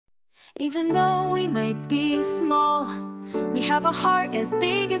Even though we might be small, we have a heart as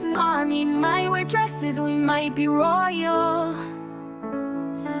big as an army. Might wear dresses, we might be royal.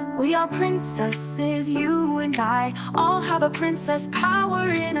 We are princesses, you and I all have a princess power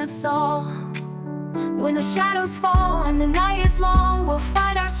in us all. When the shadows fall and the night is long, we'll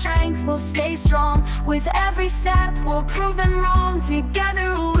find our strength, we'll stay strong. With every step, we'll prove them wrong.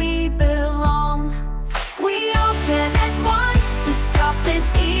 Together we belong. We all stand as one to stop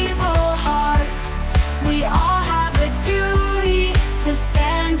this evil heart. We all have a duty to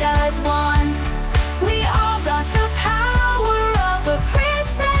stand as one. We all got the power of a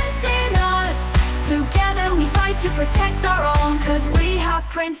princess in us. Together we fight to protect our own, 'cause we have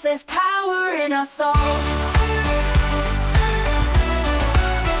princess power in us all.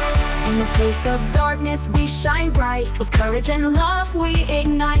 In the face of darkness we shine bright. With courage and love we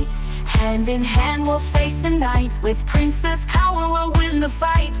ignite. Hand in hand we'll face the night. With princess power we'll win the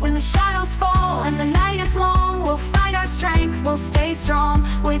fight. When the shadows fall and the night is long, we'll find our strength, we'll stay strong.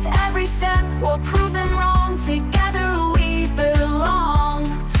 With every step we'll prove them wrong. Together we belong.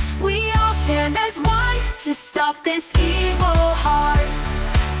 We all stand as one to stop this evil heart.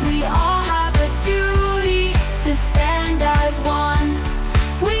 We all have a duty to stand as one.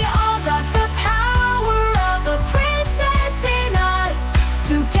 We all got the power of a princess in us.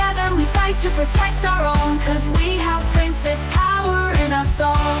 Together we fight to protect our own, 'cause we have princess power in us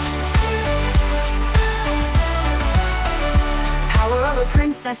all. Power of a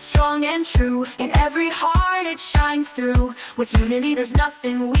princess, strong and true. In every heart it shines through. With unity there's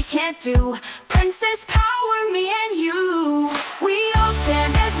nothing we can't do. Princess power, me and you. We all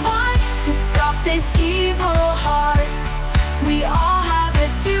stand as one to stop this evil heart. We all have a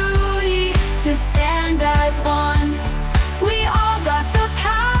duty to stand as one. We all got the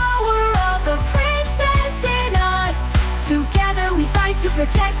power of the princess in us. Together we fight to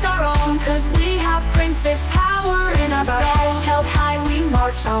protect our own, 'cause we have princess power in us all. Our heads held high we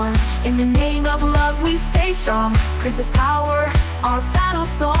march on. In the name of love we stay strong. Princess power, our battle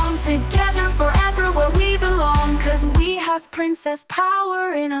song. Together forever where we belong, 'cause we have princess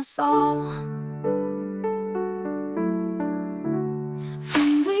power in us all.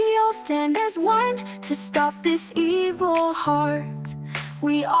 Stand as one to stop this evil heart.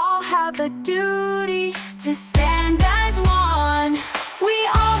 We all have a duty to stand as one. We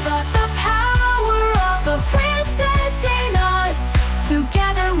all got the power of the princess in us.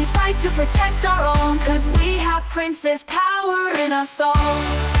 Together we fight to protect our own, 'cause we have princess power in us all.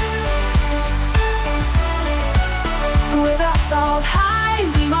 With us all high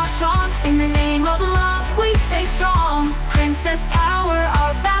we march on. In the name of love we stay strong. Princess power,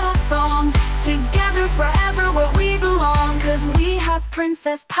 our battle song. Together forever where we belong, 'cause we have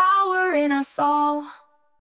princess power in us all.